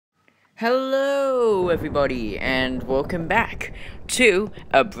Hello everybody and welcome back to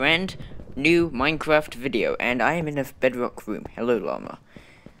a brand new Minecraft video, and I am in a bedrock room. Hello llama.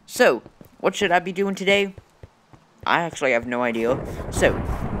 So, what should I be doing today? I actually have no idea. So,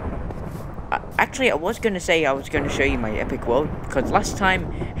 I was going to say I was going to show you my epic world, because last time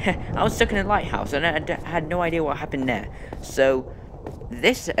I was stuck in a lighthouse and I had no idea what happened there. So,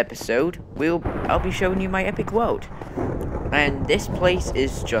 this episode, I'll be showing you my epic world. And this place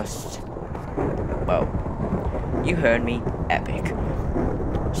is just, well, you heard me, epic.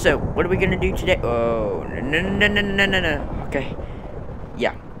 So, what are we gonna do today? Oh, no. Okay,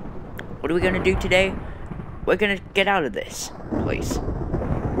 yeah. What are we gonna do today? We're gonna get out of this place.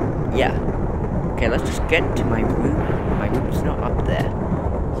 Yeah. Okay, let's just get to my room. My room's not up there.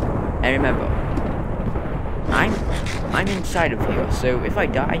 And remember, I'm inside of here, so if I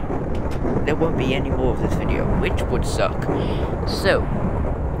die, there won't be any more of this video, which would suck. So,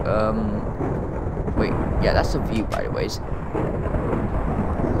 wait, yeah, that's the view, by the way.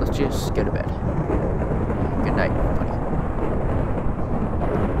 Let's just go to bed. Good night, buddy.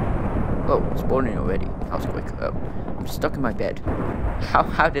 Oh, it's morning already. That was quick. Oh, I'm stuck in my bed.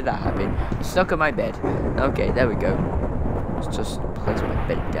 How did that happen? I'm stuck in my bed. Okay, there we go. Let's just place my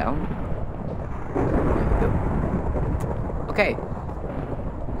bed down. There we go. Okay.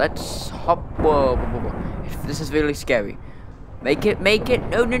 Let's hop. Whoa. This is really scary. Make it. No.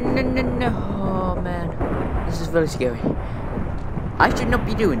 Oh, man. This is really scary. I should not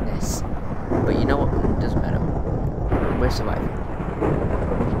be doing this. But you know what? It doesn't matter. We're surviving.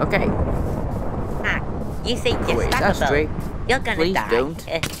 Okay. You think you're wait, that's Stray. You're gonna Please die. Don't.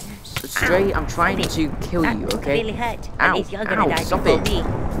 Stray, I'm trying to kill you, okay? Really hurt. Ow, At least you're gonna die stop before it. me.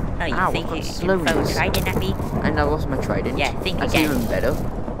 Oh, you Ow, think I'm you slow can throw this. a trident at me? And I lost my trident. Yeah, think That's again. even better.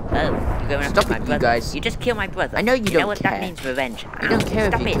 Oh, you're going Stop after my it, you brother. guys. You just kill my brother. I know you know don't what care. that means, revenge. I don't care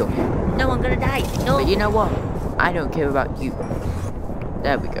Stop if you it. kill me. No, I'm gonna die. No. But you know what? I don't care about you.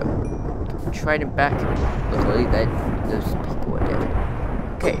 There we go. Trident back. Luckily, those people are dead.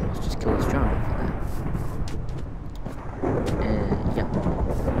 Okay, let's just kill this drone for that. Yeah.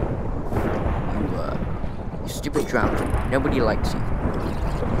 You stupid drown. Nobody likes you.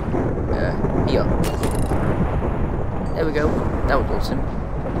 Here. There we go. That was awesome.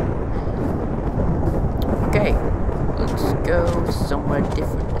 Okay. Let's go somewhere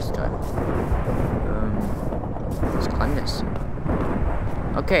different this time. Let's climb this.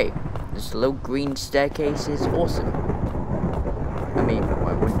 Okay. This low green staircase is awesome. I mean,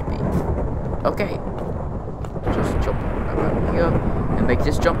 why wouldn't it be? Okay. Just jump around here and make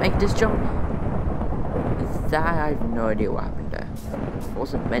this jump. That, I have no idea what happened there. I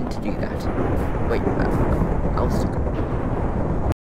wasn't meant to do that. Wait, I was stuck.